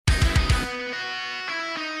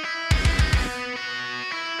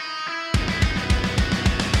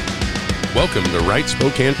Welcome to Right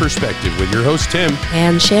Spokane Perspective with your host, Tim.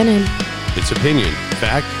 And Shannon. It's opinion,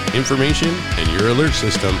 fact, information, and your alert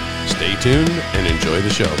system. Stay tuned and enjoy the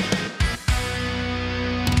show.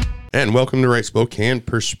 And welcome to Right Spokane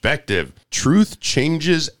Perspective. Truth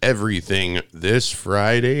changes everything. This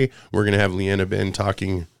Friday, we're going to have Leanna Ben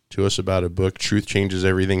talking to us about a book, Truth Changes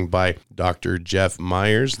Everything by Dr. Jeff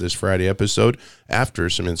Myers, this Friday episode, after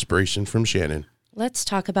some inspiration from Shannon. Let's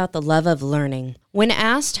talk about the love of learning. When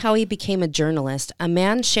asked how he became a journalist, a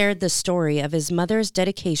man shared the story of his mother's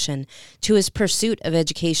dedication to his pursuit of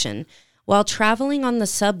education. While traveling on the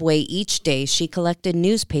subway each day, she collected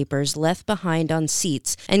newspapers left behind on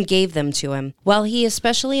seats and gave them to him. While he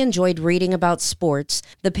especially enjoyed reading about sports,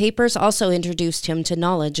 the papers also introduced him to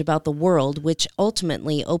knowledge about the world, which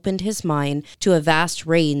ultimately opened his mind to a vast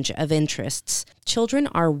range of interests. Children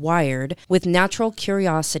are wired with natural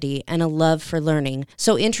curiosity and a love for learning,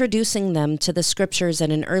 so introducing them to the scriptures at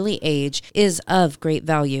an early age is of great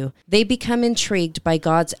value. They become intrigued by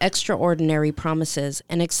God's extraordinary promises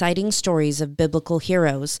and exciting stories of biblical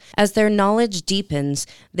heroes. As their knowledge deepens,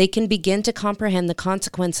 they can begin to comprehend the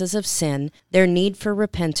consequences of sin, their need for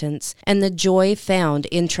repentance, and the joy found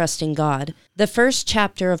in trusting God. The first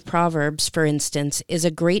chapter of Proverbs, for instance, is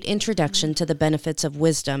a great introduction to the benefits of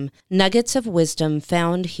wisdom. Nuggets of wisdom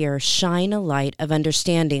found here shine a light of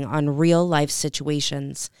understanding on real-life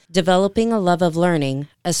situations. Developing a love of learning,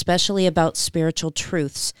 especially about spiritual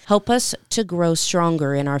truths, help us to grow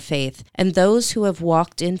stronger in our faith, and those who have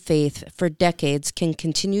walked in faith for decades can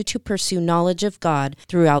continue to pursue knowledge of God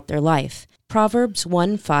throughout their life. Proverbs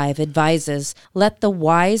 1:5 advises, "Let the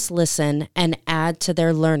wise listen and add to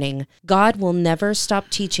their learning." God will never stop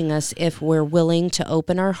teaching us if we're willing to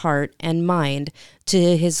open our heart and mind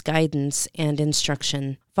to His guidance and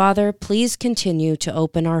instruction. Father, please continue to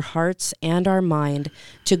open our hearts and our mind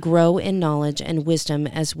to grow in knowledge and wisdom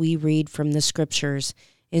as we read from the Scriptures.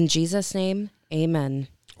 In Jesus' name, amen.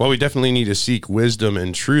 Well, we definitely need to seek wisdom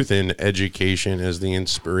and truth in education, as the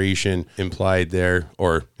inspiration implied there,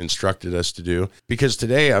 or instructed us to do. Because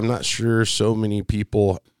today, I'm not sure so many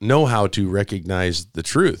people know how to recognize the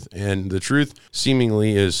truth. And the truth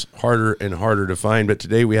seemingly is harder and harder to find. But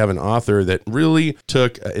today we have an author that really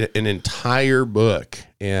took an entire book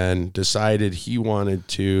and decided he wanted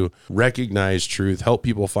to recognize truth, help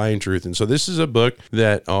people find truth. And so this is a book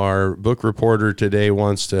that our book reporter today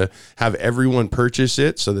wants to have everyone purchase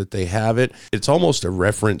it so that they have it. It's almost a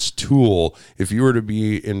reference tool if you were to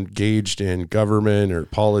be engaged in government or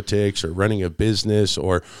politics or running a business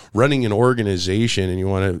or running an organization, and you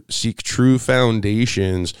want to seek true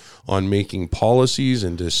foundations on making policies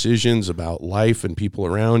and decisions about life and people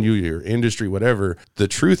around you, your industry, whatever. The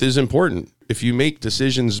truth is important. If you make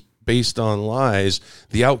decisions based on lies,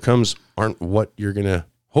 the outcomes aren't what you're going to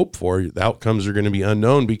hope for. The outcomes are going to be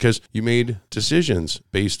unknown because you made decisions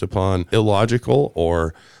based upon illogical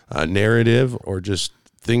or narrative or just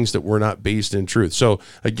things that were not based in truth. So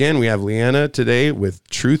again, we have Leanna today with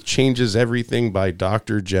Truth Changes Everything by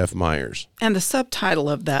Dr. Jeff Myers. And the subtitle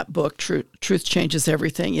of that book, Truth Changes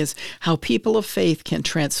Everything, is How People of Faith Can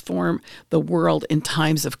Transform the World in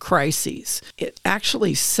Times of Crises. It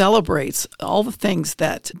actually celebrates all the things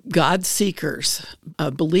that God seekers,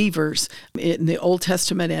 believers in the Old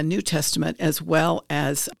Testament and New Testament, as well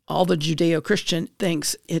as all the Judeo-Christian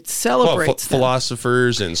things, it celebrates them.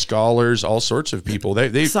 Philosophers and scholars, all sorts of people. They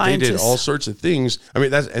did all sorts of things. I mean,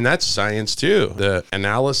 that's science too. The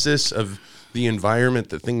analysis of the environment,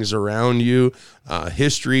 the things around you,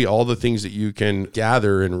 history, all the things that you can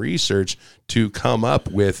gather and research to come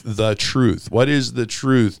up with the truth. What is the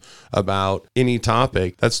truth about any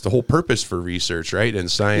topic? That's the whole purpose for research, right?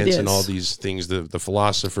 And science and all these things, the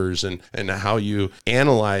philosophers and how you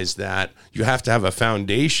analyze that. You have to have a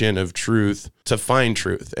foundation of truth to find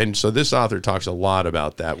truth. And so this author talks a lot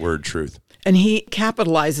about that word truth. And he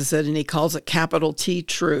capitalizes it and he calls it capital T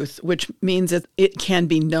truth, which means that it can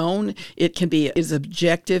be known, is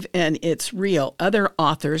objective, and it's real. Other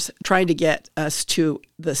authors trying to get us to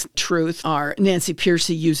the truth are Nancy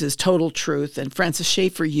Pearcey uses total truth, and Francis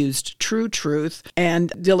Schaeffer used true truth,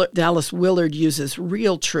 and Dallas Willard uses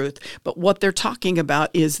real truth. But what they're talking about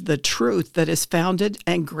is the truth that is founded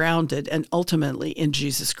and grounded and ultimately in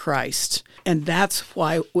Jesus Christ. And that's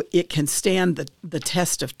why it can stand the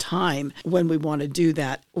test of time when we want to do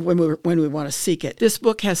that, when we want to seek it. This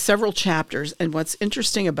book has several chapters, and what's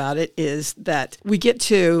interesting about it is that we get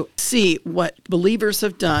to see what believers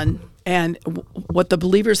have done and what the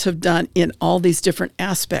believers have done in all these different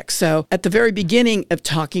aspects. So at the very beginning of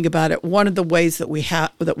talking about it, one of the ways that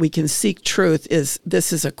we can seek truth is,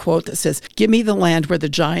 this is a quote that says, "Give me the land where the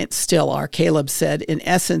giants still are," Caleb said. In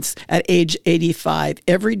essence, at age 85,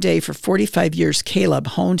 every day for 45 years, Caleb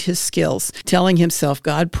honed his skills, telling himself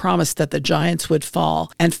God promised that the giants would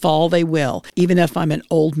fall, and fall they will, even if I'm an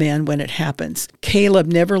old man when it happens. Caleb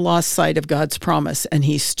never lost sight of God's promise, and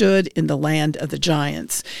he stood in the land of the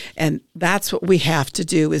giants. And that's what we have to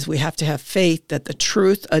do, is we have to have faith that the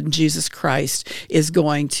truth of Jesus Christ is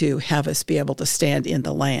going to have us be able to stand in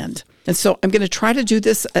the land. And so I'm going to try to do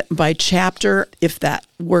this by chapter, if that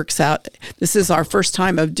works out. This is our first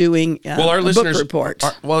time of doing our book report.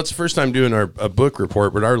 It's the first time doing a book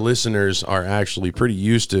report, but our listeners are actually pretty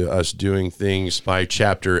used to us doing things by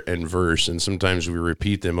chapter and verse, and sometimes we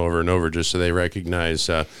repeat them over and over just so they recognize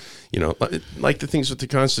like the things with the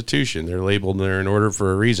Constitution, they're labeled and they're in order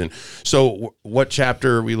for a reason. So what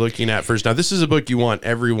chapter are we looking at first? Now, this is a book you want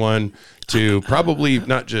everyone to probably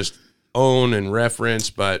not just own and reference,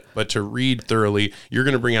 but to read thoroughly. You're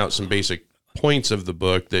going to bring out some basic points of the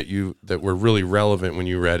book that were really relevant when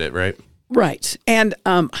you read it, right? Right. And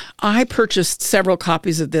I purchased several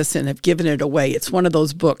copies of this and have given it away. It's one of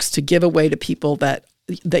those books to give away to people that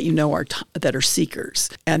are seekers.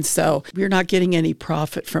 And so we're not getting any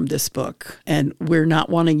profit from this book, and we're not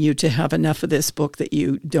wanting you to have enough of this book that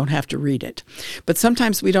you don't have to read it. But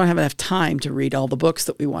sometimes we don't have enough time to read all the books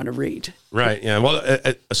that we want to read. Right. Yeah. Well,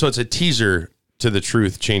 so it's a teaser to The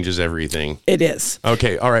Truth Changes Everything. It is.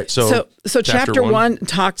 Okay. All right. So chapter 1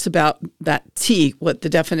 talks about that T, what the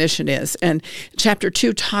definition is. And chapter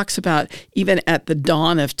 2 talks about, even at the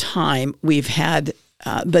dawn of time, we've had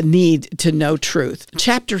the need to know truth.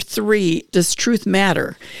 Chapter 3, does truth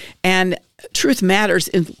matter? And truth matters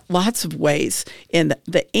in lots of ways. In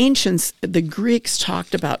the ancients, the Greeks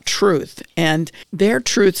talked about truth, and their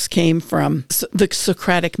truths came from the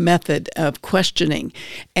Socratic method of questioning.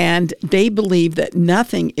 And they believe that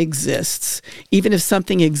nothing exists. Even if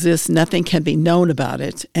something exists, nothing can be known about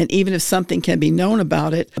it. And even if something can be known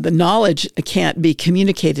about it, the knowledge can't be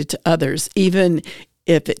communicated to others. Even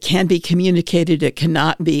if it can be communicated, it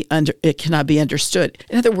cannot be understood.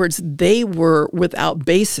 In other words, they were without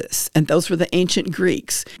basis, and those were the ancient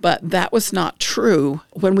Greeks. But that was not true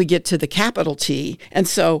when we get to the capital T, and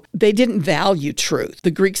so they didn't value truth. The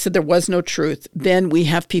Greeks said there was no truth. Then we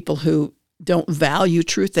have people who don't value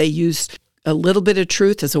truth. They use a little bit of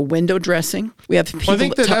truth as a window dressing. We have people. I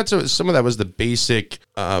think some of that was the basic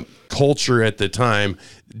culture at the time.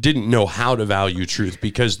 Didn't know how to value truth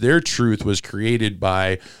because their truth was created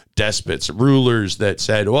by despots, rulers that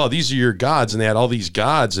said, "Well, these are your gods," and they had all these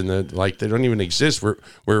gods, and they don't even exist.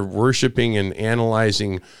 We're worshiping and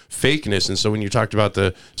analyzing fakeness. And so when you talked about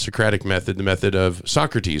the Socratic method, the method of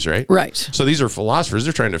Socrates, right? Right. So these are philosophers.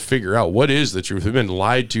 They're trying to figure out what is the truth. We've been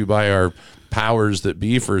lied to by our powers that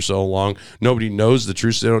be for so long. Nobody knows the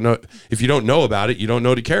truth. So they don't know. If you don't know about it, you don't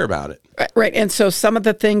know to care about it. Right. And so some of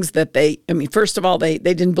the things that first of all, they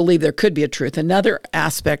didn't believe there could be a truth. Another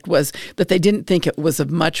aspect was that they didn't think it was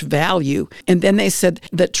of much value. And then they said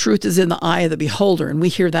that truth is in the eye of the beholder. And we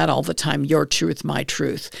hear that all the time, your truth, my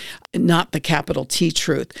truth, not the capital T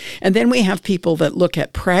truth. And then we have people that look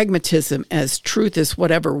at pragmatism as truth is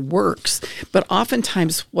whatever works. But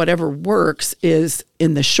oftentimes whatever works is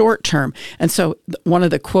in the short term. And so one of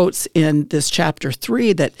the quotes in this chapter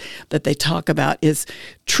 3 that they talk about is,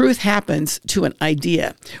 truth happens to an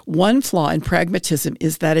idea. One flaw in pragmatism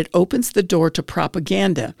is that it opens the door to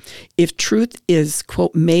propaganda. If truth is,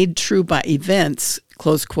 quote, made true by events,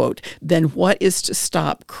 close quote, then what is to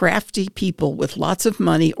stop crafty people with lots of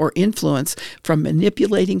money or influence from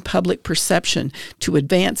manipulating public perception to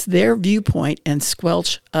advance their viewpoint and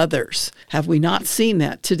squelch others? Have we not seen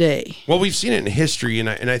that today? Well, we've seen it in history, and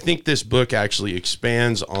I think this book actually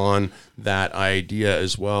expands on that idea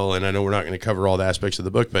as well. And I know we're not going to cover all the aspects of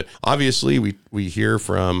the book, but obviously we hear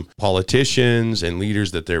from politicians and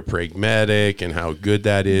leaders that they're pragmatic and how good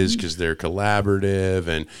that is because they're collaborative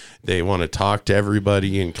and they want to talk to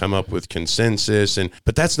everybody and come up with consensus.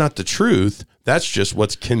 But that's not the truth. That's just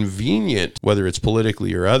what's convenient, whether it's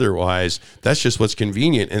politically or otherwise. That's just what's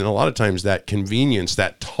convenient. And a lot of times that convenience,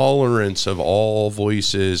 that tolerance of all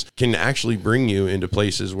voices can actually bring you into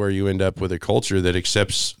places where you end up with a culture that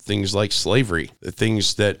accepts things like slavery, the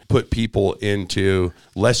things that put people into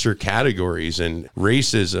lesser categories and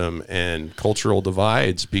racism and cultural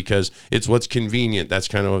divides because it's what's convenient. That's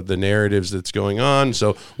kind of the narratives that's going on.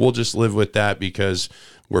 So we'll just live with that because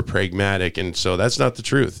we're pragmatic. And so that's not the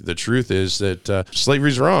truth. The truth is that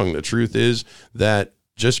slavery is wrong. The truth is that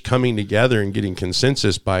just coming together and getting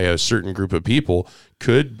consensus by a certain group of people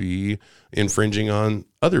could be infringing on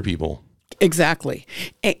other people. Exactly.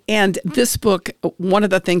 And this book, one of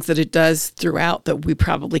the things that it does throughout that we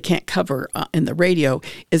probably can't cover in the radio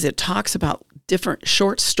is it talks about different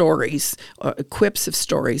short stories, quips of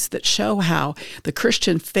stories that show how the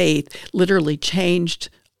Christian faith literally changed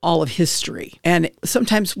all of history. And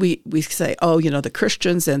sometimes we say, oh, the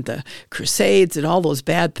Christians and the Crusades and all those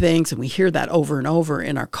bad things, and we hear that over and over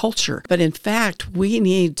in our culture. But in fact, we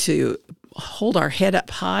need to hold our head up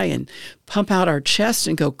high and pump out our chest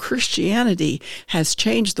and go, Christianity has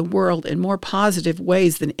changed the world in more positive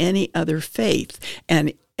ways than any other faith.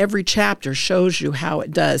 And every chapter shows you how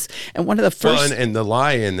it does. And one of the first... and the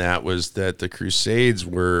lie in that was that the Crusades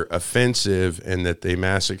were offensive and that they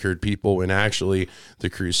massacred people, when actually the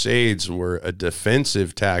Crusades were a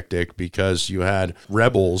defensive tactic, because you had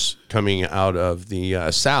rebels coming out of the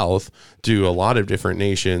South to a lot of different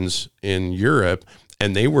nations in Europe,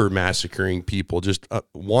 and they were massacring people, just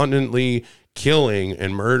wantonly killing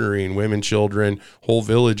and murdering women, children, whole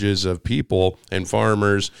villages of people and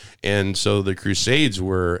farmers. And so the Crusades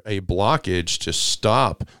were a blockage to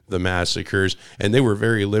stop the massacres, and they were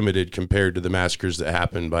very limited compared to the massacres that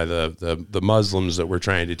happened by the Muslims that were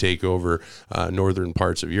trying to take over northern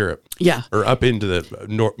parts of Europe. Yeah. Or up into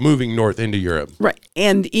the moving north into Europe. Right.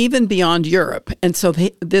 And even beyond Europe. And so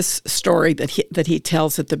this story that he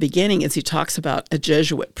tells at the beginning is he talks about a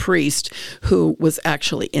Jesuit priest who was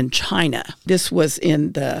actually in China. This was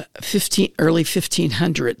in the early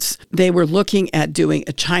 1500s. They were looking at doing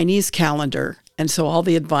a Chinese calendar. And so all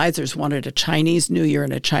the advisors wanted a Chinese New Year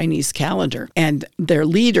and a Chinese calendar. And their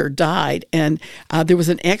leader died. And there was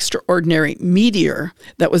an extraordinary meteor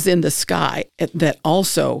that was in the sky that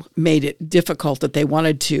also made it difficult, that they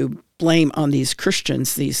wanted to blame on these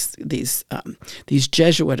Christians, these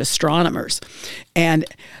Jesuit astronomers. And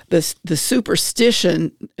the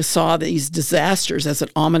superstition saw these disasters as an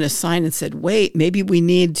ominous sign and said, wait, maybe we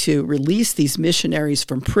need to release these missionaries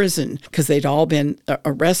from prison, because they'd all been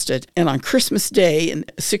arrested. And on Christmas Day in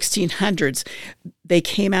the 1600s, they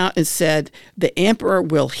came out and said, the emperor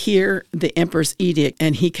will hear the emperor's edict,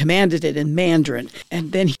 and he commanded it in Mandarin.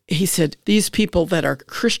 And then he said, these people that are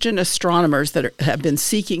Christian astronomers that have been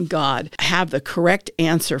seeking God have the correct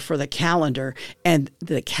answer for the calendar, and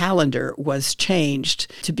the calendar was changed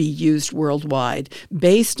to be used worldwide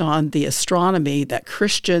based on the astronomy that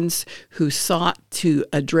Christians who sought to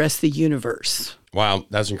address the universe. Wow,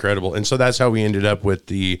 that's incredible. And so that's how we ended up with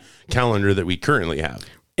the calendar that we currently have.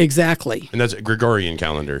 Exactly. And that's a Gregorian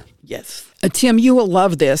calendar. Yes. Tim, you will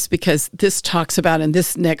love this, because this talks about, in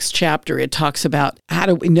this next chapter, it talks about how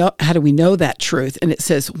do we know that truth? And it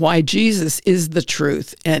says why Jesus is the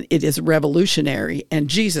truth, and it is revolutionary, and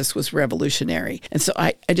Jesus was revolutionary. And so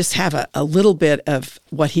I just have a little bit of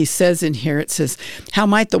what he says in here. It says, how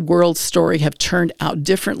might the world's story have turned out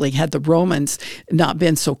differently had the Romans not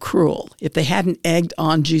been so cruel? If they hadn't egged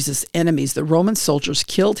on Jesus' enemies, the Roman soldiers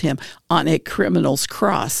killed him on a criminal's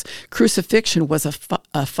cross. Crucifixion was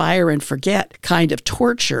a fire and forget kind of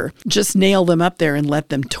torture. Just nail them up there and let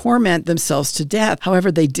them torment themselves to death. However,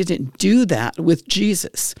 they didn't do that with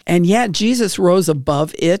Jesus. And yet Jesus rose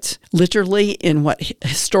above it, literally in what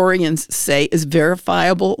historians say is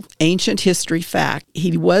verifiable ancient history fact.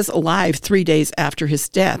 He was alive 3 days after his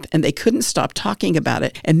death, and they couldn't stop talking about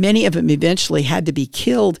it. And many of them eventually had to be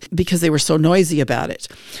killed because they were so noisy about it.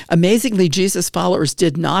 Amazingly, Jesus' followers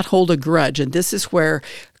did not hold a grudge, and this is where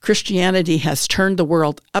Christianity has turned the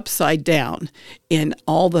world upside down in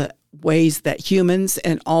all the ways that humans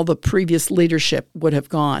and all the previous leadership would have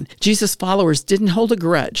gone. Jesus' followers didn't hold a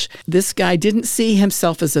grudge. This guy didn't see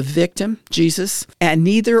himself as a victim, Jesus, and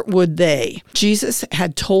neither would they. Jesus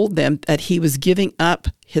had told them that he was giving up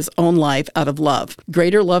his own life out of love.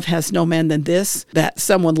 Greater love has no man than this, that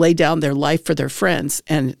someone lay down their life for their friends.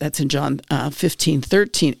 And that's in John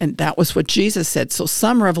 15:13. And that was what Jesus said. So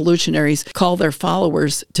some revolutionaries call their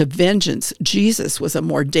followers to vengeance. Jesus was a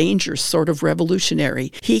more dangerous sort of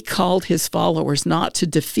revolutionary. He called his followers not to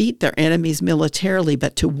defeat their enemies militarily,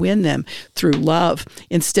 but to win them through love.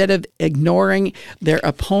 Instead of ignoring their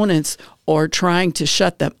opponents or trying to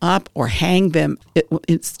shut them up or hang them,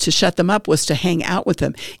 to shut them up was to hang out with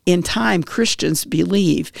them. In time, Christians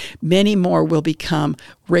believe many more will become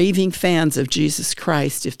raving fans of Jesus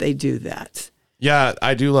Christ if they do that. Yeah,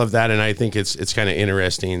 I do love that. And I think it's kind of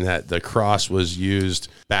interesting that the cross was used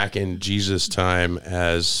back in Jesus' time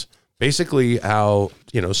as basically how,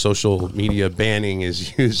 social media banning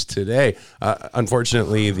is used today.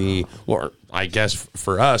 Unfortunately, I guess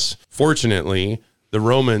for us, fortunately, the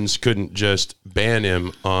Romans couldn't just ban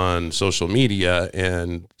him on social media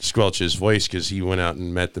and squelch his voice because he went out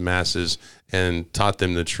and met the masses and taught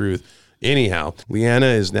them the truth. Anyhow, Leanna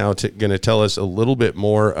is now going to tell us a little bit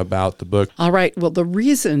more about the book. All right. Well, the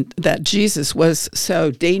reason that Jesus was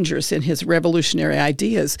so dangerous in his revolutionary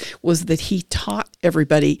ideas was that he taught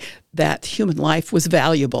everybody that human life was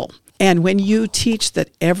valuable. And when you teach that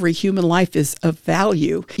every human life is of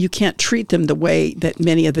value, you can't treat them the way that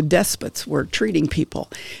many of the despots were treating people.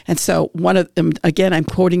 And so one of them, again, I'm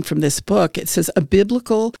quoting from this book, it says, a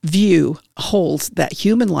biblical view holds that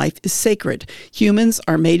human life is sacred. Humans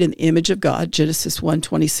are made in the image of God, Genesis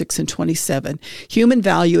 1:26 and 27. Human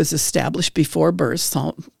value is established before birth,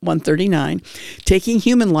 Psalm 139. Taking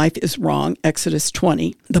human life is wrong, Exodus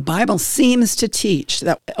 20. The Bible seems to teach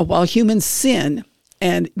that while humans sin,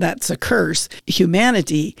 and that's a curse,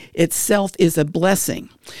 humanity itself is a blessing.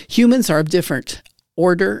 Humans are of different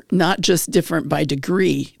order, not just different by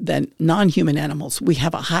degree than non-human animals. We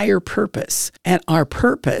have a higher purpose, and our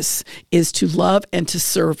purpose is to love and to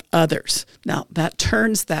serve others. Now, that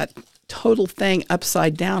turns that total thing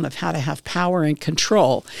upside down of how to have power and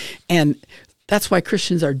control. And that's why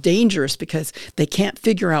Christians are dangerous, because they can't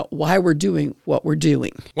figure out why we're doing what we're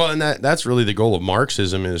doing. Well, and that's really the goal of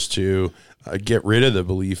Marxism, is to get rid of the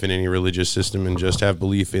belief in any religious system and just have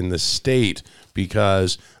belief in the state,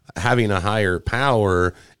 because having a higher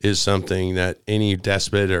power is something that any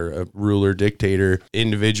despot or a ruler, dictator,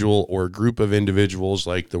 individual or group of individuals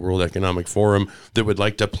like the World Economic Forum that would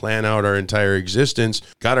like to plan out our entire existence,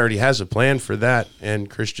 God already has a plan for that, and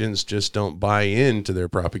Christians just don't buy into their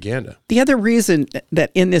propaganda. The other reason that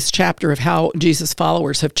in this chapter of how Jesus'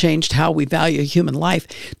 followers have changed how we value human life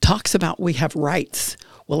talks about we have rights.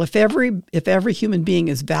 Well, if every human being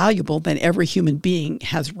is valuable, then every human being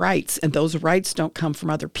has rights, and those rights don't come from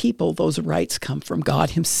other people. Those rights come from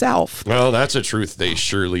God himself. Well, that's a truth they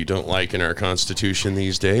surely don't like in our Constitution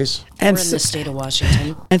these days. And in the state of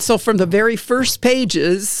Washington. And so from the very first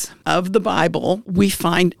pages of the Bible, we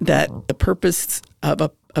find that the purpose of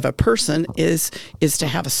a person is to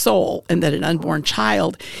have a soul, and that an unborn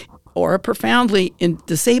child or a profoundly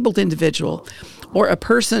disabled individual or a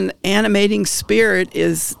person animating spirit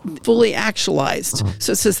is fully actualized.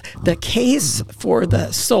 So it says the case for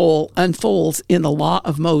the soul unfolds in the law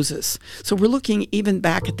of Moses. So we're looking even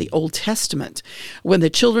back at the Old Testament. When the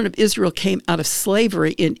children of Israel came out of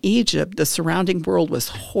slavery in Egypt, the surrounding world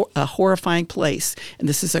was a horrifying place. And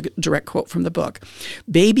this is a direct quote from the book.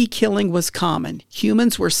 Baby killing was common.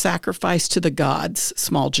 Humans were sacrificed to the gods,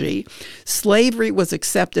 small g. Slavery was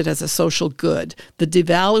accepted as a social good. The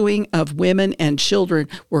devaluing of women and children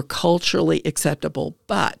were culturally acceptable,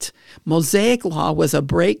 but Mosaic law was a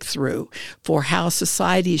breakthrough for how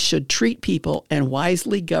societies should treat people and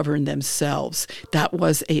wisely govern themselves. That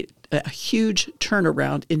was a huge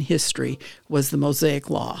turnaround in history, was the Mosaic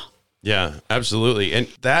law. Yeah, absolutely. And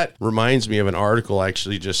that reminds me of an article I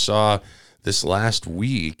actually just saw this last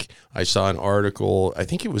week. I saw an article, I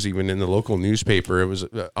think it was even in the local newspaper. It was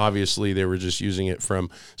obviously they were just using it from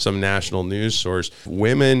some national news source.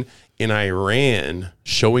 Women in Iran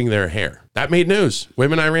showing their hair. That made news.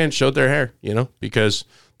 Women in Iran showed their hair, because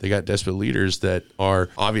they got despot leaders that are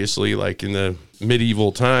obviously, like in the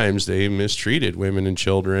medieval times, they mistreated women and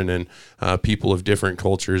children and people of different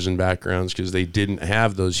cultures and backgrounds because they didn't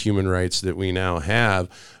have those human rights that we now have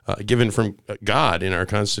given from God in our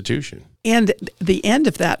Constitution. And the end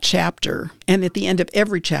of that chapter, and at the end of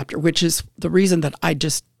every chapter, which is the reason that I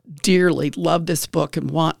just dearly love this book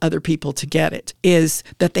and want other people to get it, is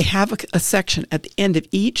that they have a section at the end of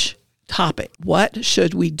each topic. What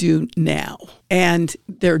should we do now? And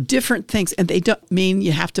there are different things, and they don't mean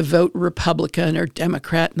you have to vote Republican or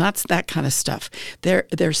Democrat, not that kind of stuff.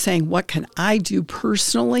 They're saying, what can I do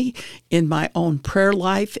personally in my own prayer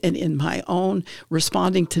life and in my own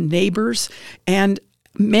responding to neighbors? And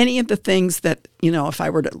many of the things that, if I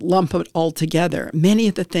were to lump it all together, many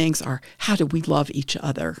of the things are, how do we love each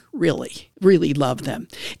other, really love them?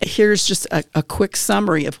 Here's just a quick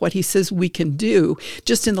summary of what he says we can do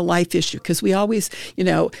just in the life issue, because we always,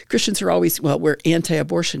 Christians are always, we're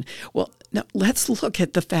anti-abortion. Well, no, let's look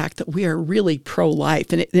at the fact that we are really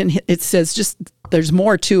pro-life. And it says there's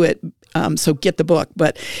more to it. So get the book.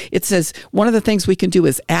 But it says one of the things we can do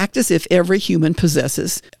is act as if every human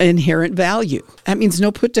possesses inherent value. That means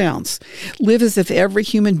no put downs. Live as if every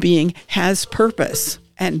human being has purpose,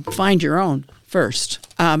 and find your own first.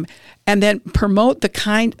 And then promote the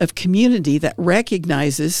kind of community that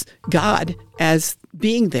recognizes God as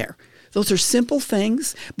being there. Those are simple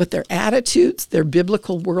things, but they're attitudes, they're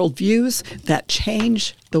biblical worldviews that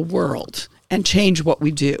change the world and change what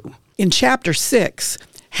we do. In chapter 6,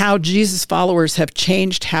 how Jesus followers have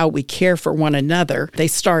changed how we care for one another. They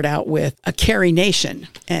start out with a Carrie Nation.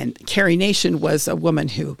 And Carrie Nation was a woman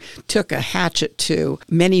who took a hatchet to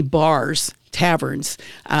many bars, taverns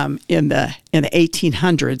in the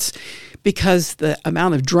 1800s, because the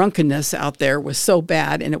amount of drunkenness out there was so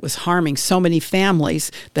bad and it was harming so many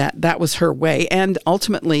families that was her way. And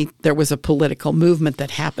ultimately, there was a political movement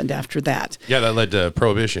that happened after that. Yeah, that led to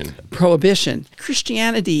prohibition.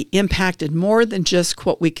 Christianity impacted more than just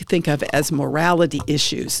what we could think of as morality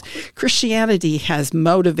issues. Christianity has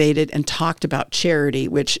motivated and talked about charity,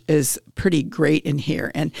 which is pretty great in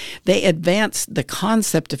here. And they advanced the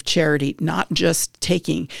concept of charity, not just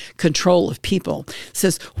taking control of people. It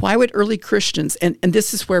says, why would early Christians, and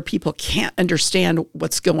this is where people can't understand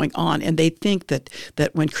what's going on, and they think that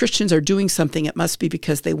when Christians are doing something, it must be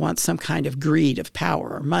because they want some kind of greed of power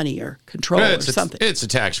or money or control or something. It's a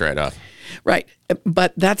tax write-off. Right.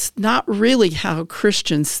 But that's not really how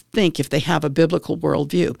Christians think if they have a biblical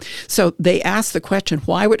worldview. So they ask the question,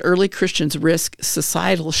 why would early Christians risk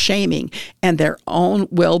societal shaming and their own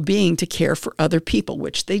well-being to care for other people,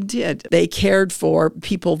 which they did. They cared for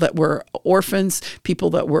people that were orphans, people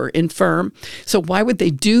that were infirm. So why would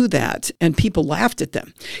they do that? And people laughed at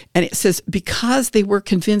them. And it says, because they were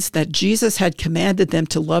convinced that Jesus had commanded them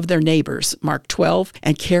to love their neighbors, Mark 12,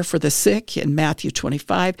 and care for the sick in Matthew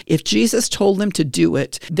 25. If Jesus told them to do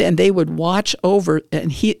it, then they would watch over,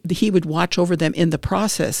 and he would watch over them in the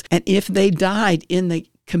process. And if they died in the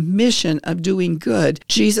commission of doing good,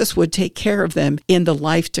 Jesus would take care of them in the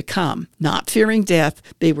life to come. Not fearing death,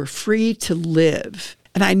 they were free to live.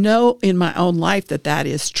 And I know in my own life that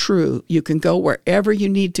is true. You can go wherever you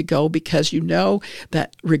need to go because you know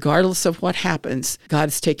that regardless of what happens, God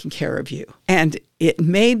is taking care of you. And it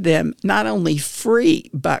made them not only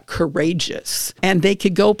free, but courageous. And they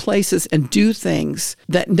could go places and do things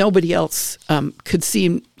that nobody else could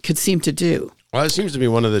seem to do. Well, it seems to be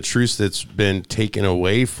one of the truths that's been taken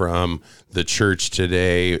away from the church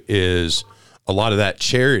today is a lot of that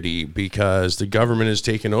charity, because the government has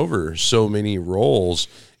taken over so many roles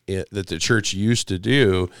that the church used to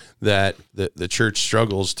do that the church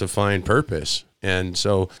struggles to find purpose. And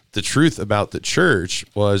so the truth about the church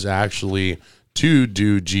was actually to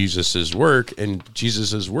do Jesus's work, and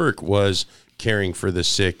Jesus's work was caring for the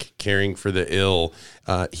sick, caring for the ill.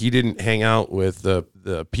 He didn't hang out with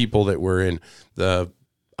the people that were in the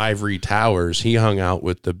ivory towers. He hung out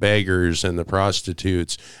with the beggars and the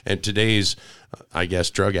prostitutes and today's, I guess,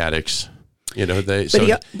 drug addicts. You know,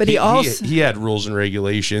 he had rules and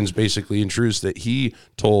regulations, basically, and truths that he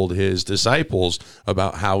told his disciples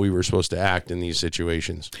about how we were supposed to act in these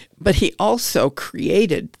situations. But he also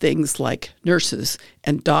created things like nurses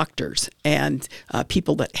and doctors and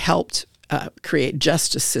people that helped create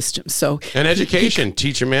justice systems. And education,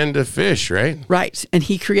 teach a man to fish, right? Right. And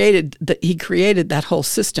he created that whole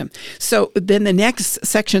system. So then the next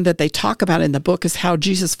section that they talk about in the book is how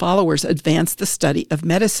Jesus' followers advanced the study of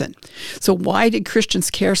medicine. So why did Christians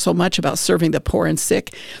care so much about serving the poor and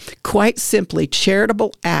sick? Quite simply,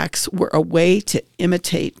 charitable acts were a way to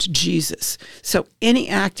imitate Jesus. So any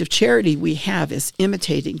act of charity we have is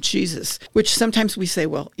imitating Jesus, which sometimes we say,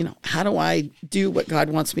 well, how do I do what God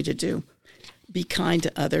wants me to do? Be kind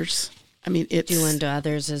to others. I mean, it's... Do unto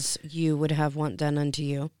others as you would have want done unto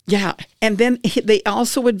you. Yeah. And then they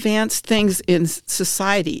also advanced things in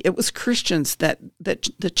society. It was Christians that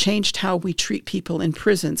changed how we treat people in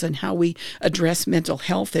prisons and how we address mental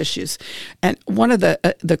health issues. And one of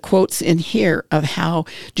the quotes in here of how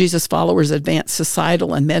Jesus' followers advanced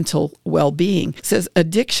societal and mental well-being says,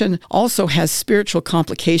 addiction also has spiritual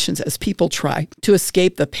complications as people try to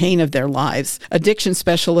escape the pain of their lives. Addiction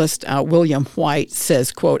specialist William White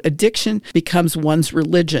says, quote, addiction becomes one's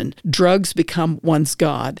religion, drugs become one's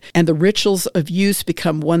God, and the rituals of use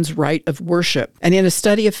become one's rite of worship. And in a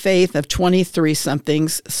study of faith of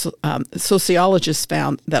 23-somethings, sociologists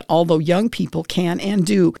found that although young people can and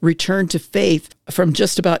do return to faith from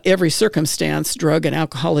just about every circumstance, drug and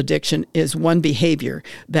alcohol addiction is one behavior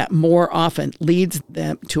that more often leads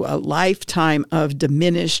them to a lifetime of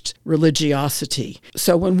diminished religiosity.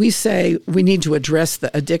 So when we say we need to address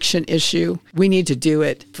the addiction issue, we need to do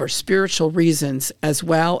it for spiritual reasons as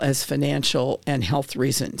well as financial and health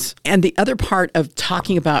reasons. And the other part of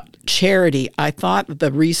talking about charity, I thought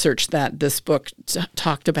the research that this book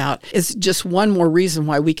talked about is just one more reason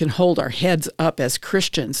why we can hold our heads up as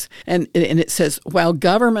Christians. And it says, while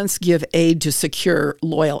governments give aid to secure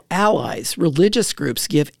loyal allies, religious groups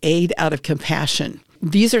give aid out of compassion.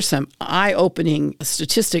 These are some eye-opening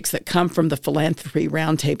statistics that come from the Philanthropy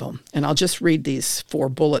Roundtable. And I'll just read these 4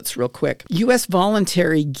 bullets real quick. U.S.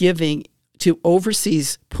 voluntary giving to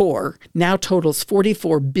overseas poor now totals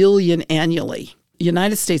 $44 billion annually. The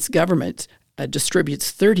United States government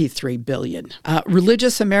distributes $33 billion.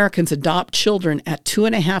 Religious Americans adopt children at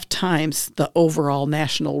 2.5 times the overall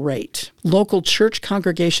national rate. Local church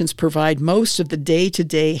congregations provide most of the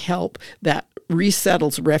day-to-day help that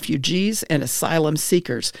resettles refugees and asylum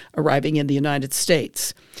seekers arriving in the United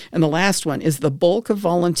States. And the last one is the bulk of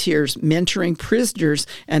volunteers mentoring prisoners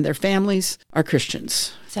and their families are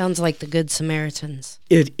Christians. Sounds like the Good Samaritans.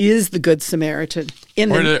 It is the Good Samaritan.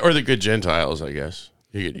 Or the Good Gentiles, I guess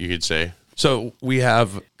you could say. So we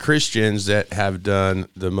have Christians that have done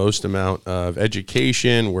the most amount of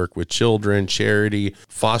education, work with children, charity,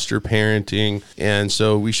 foster parenting. And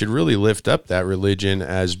so we should really lift up that religion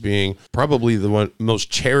as being probably the most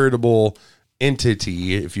charitable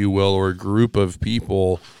entity, if you will, or group of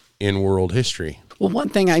people in world history. Well, one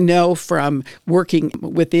thing I know from working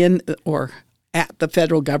within or at the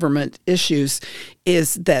federal government issues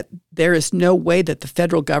is that there is no way that the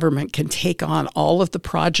federal government can take on all of the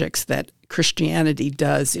projects that Christianity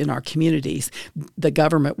does in our communities. The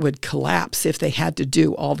government would collapse if they had to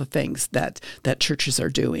do all the things that churches are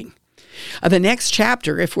doing. The next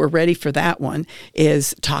chapter, if we're ready for that one,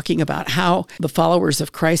 is talking about how the followers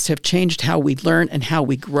of Christ have changed how we learn and how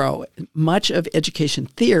we grow. Much of education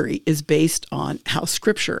theory is based on how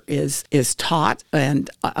Scripture is taught and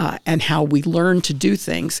how we learn to do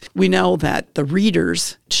things. We know that the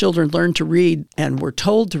readers, children learned to read and were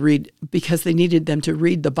told to read because they needed them to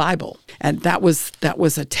read the Bible. And that was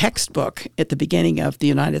a textbook at the beginning of the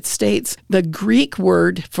United States. The Greek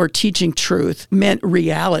word for teaching truth meant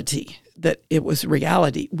reality. That it was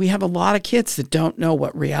reality. We have a lot of kids that don't know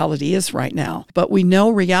what reality is right now, but we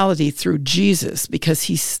know reality through Jesus because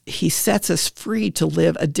he sets us free to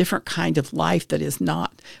live a different kind of life that is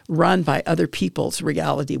not run by other people's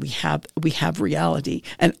reality. We have reality.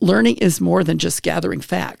 And learning is more than just gathering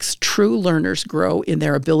facts. True learners grow in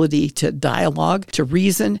their ability to dialogue, to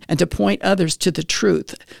reason, and to point others to the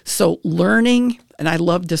truth. So learning, and I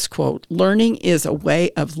love this quote, learning is a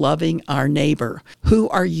way of loving our neighbor. Who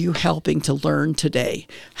are you helping to learn today?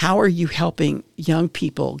 How are you helping young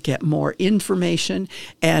people get more information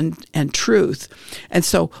and truth? And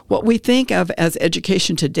so what we think of as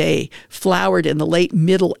education today flowered in the late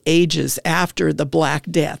Middle Ages after the Black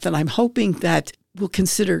Death. And I'm hoping that we'll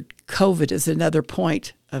consider COVID as another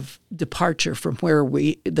point of departure from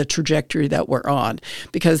the trajectory that we're on,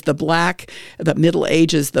 because the Middle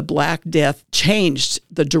Ages, the Black Death changed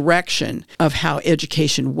the direction of how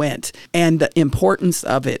education went and the importance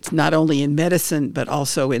of it, not only in medicine, but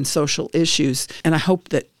also in social issues. And I hope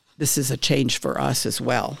that this is a change for us as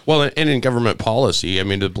well. Well, and in government policy, I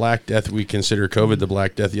mean, the Black Death, we consider COVID the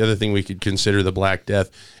Black Death. The other thing we could consider the Black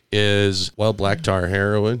Death is, well, black tar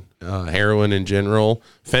heroin, heroin in general,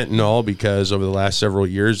 fentanyl, because over the last several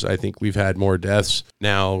years, I think we've had more deaths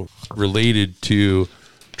now related to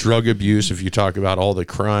drug abuse. If you talk about all the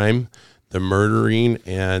crime, the murdering,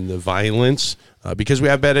 and the violence, because we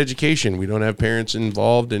have bad education. We don't have parents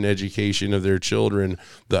involved in education of their children.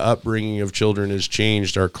 The upbringing of children has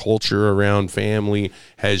changed. Our culture around family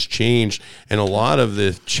has changed. And a lot of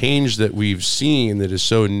the change that we've seen that is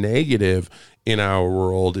so negative in our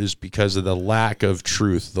world is because of the lack of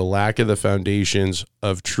truth, the lack of the foundations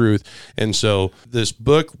of truth. And so this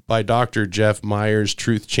book by Dr. Jeff Myers,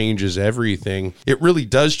 Truth Changes Everything, it really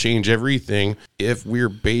does change everything if we're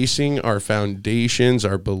basing our foundations,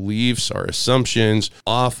 our beliefs, our assumptions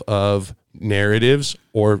off of narratives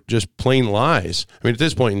or just plain lies. I mean, at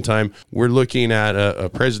this point in time, we're looking at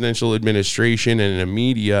a presidential administration and a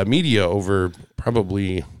media over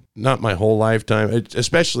probably not my whole lifetime,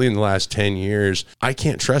 especially in the last 10 years, I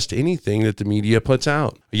can't trust anything that the media puts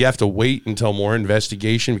out. You have to wait until more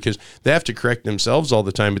investigation because they have to correct themselves all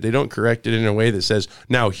the time, but they don't correct it in a way that says,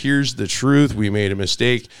 now here's the truth, we made a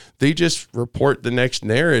mistake. They just report the next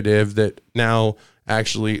narrative that now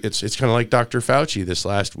actually it's kind of like Dr. Fauci. This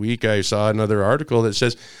last week, I saw another article that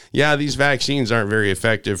says, yeah, these vaccines aren't very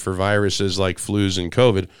effective for viruses like flus and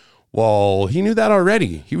COVID. Well, he knew that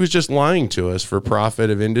already. He was just lying to us for profit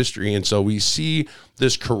of industry. And so we see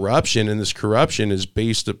this corruption, and this corruption is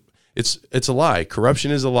based, it's a lie.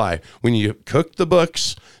 Corruption is a lie. When you cook the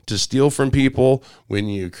books to steal from people, when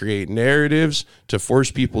you create narratives to force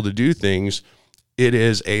people to do things, it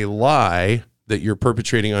is a lie that you're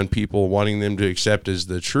perpetrating on people, wanting them to accept as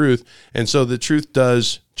the truth. And so the truth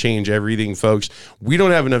does Change Everything, folks. We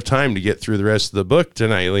don't have enough time to get through the rest of the book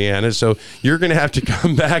tonight, Leanna, so you're going to have to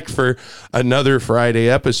come back for another Friday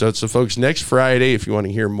episode. So, folks, next Friday, if you want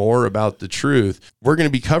to hear more about the truth, we're going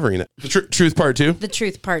to be covering that. The truth part 2? The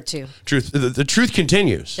truth part 2. The truth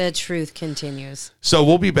continues. The truth continues. So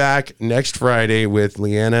we'll be back next Friday with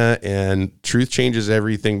Leanna and Truth Changes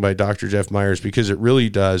Everything by Dr. Jeff Myers, because it really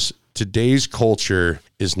does. Today's culture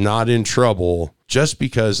is not in trouble just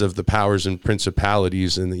because of the powers and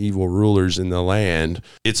principalities and the evil rulers in the land.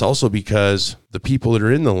 It's also because the people that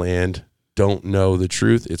are in the land don't know the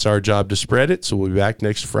truth. It's our job to spread it. So we'll be back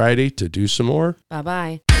next Friday to do some more.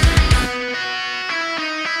 Bye-bye.